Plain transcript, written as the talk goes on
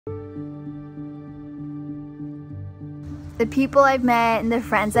The people I've met and the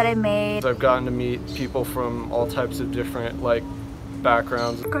friends that I've made. I've gotten to meet people from all types of different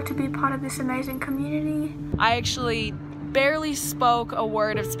backgrounds. I got to be part of this amazing community. I actually barely spoke a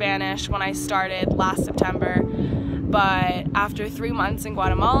word of Spanish when I started last September, but after 3 months in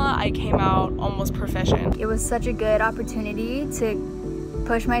Guatemala, I came out almost proficient. It was such a good opportunity to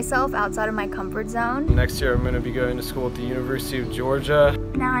push myself outside of my comfort zone. Next year I'm going to be going to school at the University of Georgia.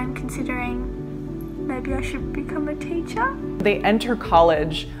 Now I'm considering maybe I should become a teacher. They enter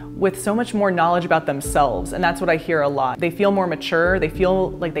college with so much more knowledge about themselves, and that's what I hear a lot. They feel more mature, they feel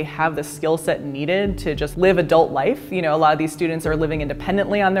like they have the skill set needed to just live adult life. You know, a lot of these students are living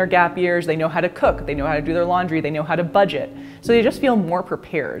independently on their gap years, they know how to cook, they know how to do their laundry, they know how to budget. So they just feel more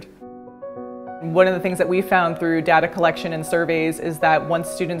prepared. One of the things that we found through data collection and surveys is that once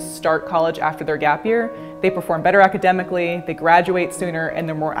students start college after their gap year, they perform better academically, they graduate sooner, and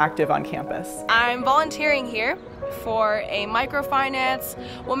they're more active on campus. I'm volunteering here for a microfinance,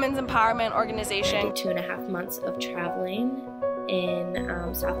 women's empowerment organization. 2.5 months of traveling in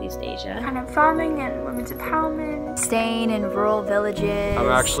Southeast Asia. Kind of farming and women's empowerment. Staying in rural villages.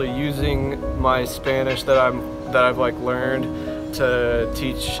 I'm actually using my Spanish that I've learned to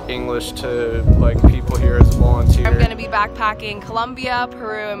teach English to people here as a volunteer. I'm going to be backpacking Colombia,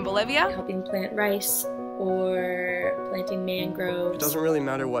 Peru, and Bolivia. Helping plant rice or planting mangroves. It doesn't really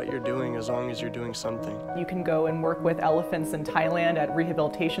matter what you're doing as long as you're doing something. You can go and work with elephants in Thailand at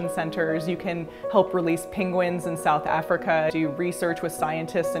rehabilitation centers. You can help release penguins in South Africa, do research with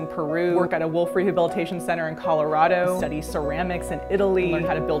scientists in Peru, work at a wolf rehabilitation center in Colorado, study ceramics in Italy, learn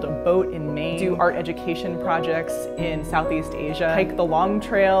how to build a boat in Maine, do art education projects in Southeast Asia, hike the Long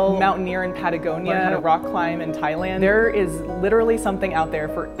Trail, mountaineer in Patagonia, learn how to rock climb in Thailand. There is literally something out there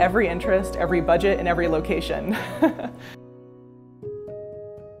for every interest, every budget, and every location.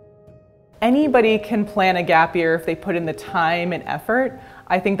 Anybody can plan a gap year if they put in the time and effort.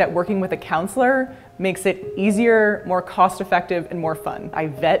 I think that working with a counselor makes it easier, more cost-effective, and more fun. I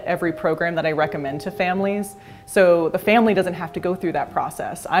vet every program that I recommend to families, so the family doesn't have to go through that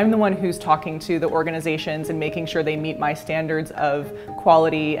process. I'm the one who's talking to the organizations and making sure they meet my standards of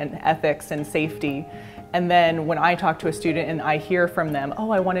quality and ethics and safety. And then when I talk to a student and I hear from them,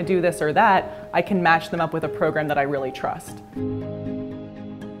 oh, I want to do this or that, I can match them up with a program that I really trust.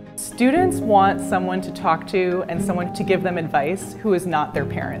 Students want someone to talk to and someone to give them advice who is not their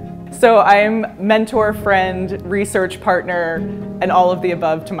parent. So I'm mentor, friend, research partner, and all of the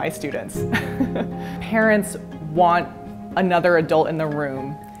above to my students. Parents want another adult in the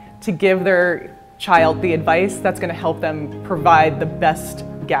room to give their child the advice that's going to help them provide the best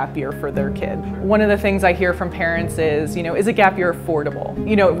gap year for their kid. One of the things I hear from parents is, is a gap year affordable?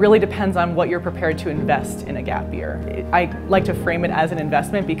 It really depends on what you're prepared to invest in a gap year. I like to frame it as an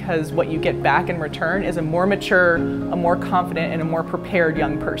investment because what you get back in return is a more mature, a more confident, and a more prepared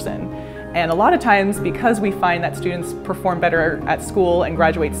young person. And a lot of times, because we find that students perform better at school and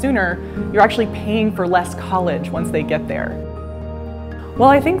graduate sooner, you're actually paying for less college once they get there. Well,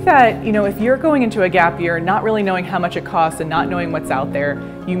 I think that, if you're going into a gap year not really knowing how much it costs and not knowing what's out there,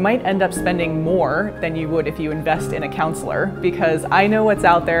 you might end up spending more than you would if you invest in a counselor, because I know what's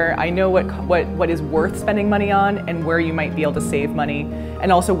out there, I know what is worth spending money on and where you might be able to save money,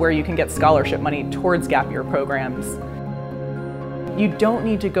 and also where you can get scholarship money towards gap year programs. You don't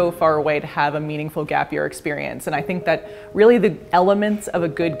need to go far away to have a meaningful gap year experience, and I think that really the elements of a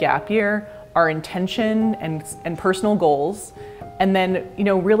good gap year are intention and personal goals, and then,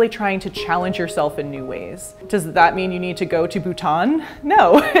 really trying to challenge yourself in new ways. Does that mean you need to go to Bhutan?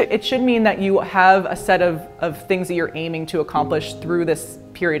 No. It should mean that you have a set of things that you're aiming to accomplish through this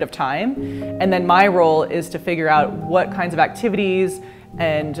period of time. And then my role is to figure out what kinds of activities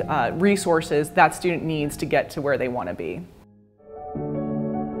and resources that student needs to get to where they want to be.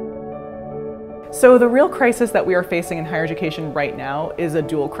 So the real crisis that we are facing in higher education right now is a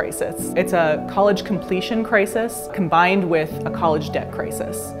dual crisis. It's a college completion crisis combined with a college debt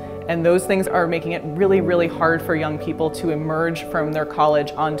crisis. And those things are making it really, really hard for young people to emerge from their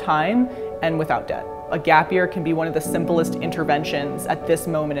college on time and without debt. A gap year can be one of the simplest interventions at this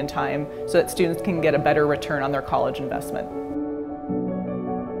moment in time so that students can get a better return on their college investment.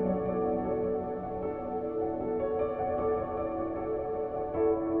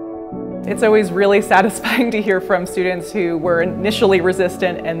 It's always really satisfying to hear from students who were initially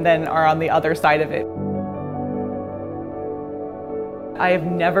resistant and then are on the other side of it. I have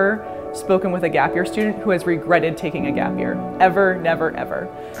never spoken with a gap year student who has regretted taking a gap year. Ever, never, ever.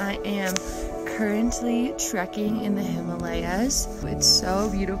 I am currently trekking in the Himalayas. It's so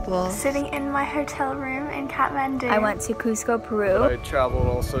beautiful. Sitting in my hotel room in Kathmandu. I went to Cusco, Peru. I traveled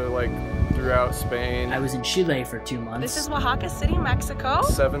also like throughout Spain. I was in Chile for 2 months. This is Oaxaca City, Mexico.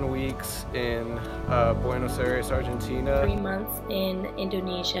 7 weeks in Buenos Aires, Argentina. 3 months in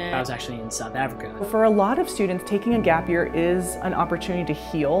Indonesia. I was actually in South Africa. For a lot of students, taking a gap year is an opportunity to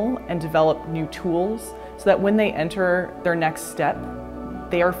heal and develop new tools so that when they enter their next step,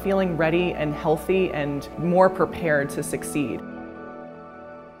 they are feeling ready and healthy and more prepared to succeed.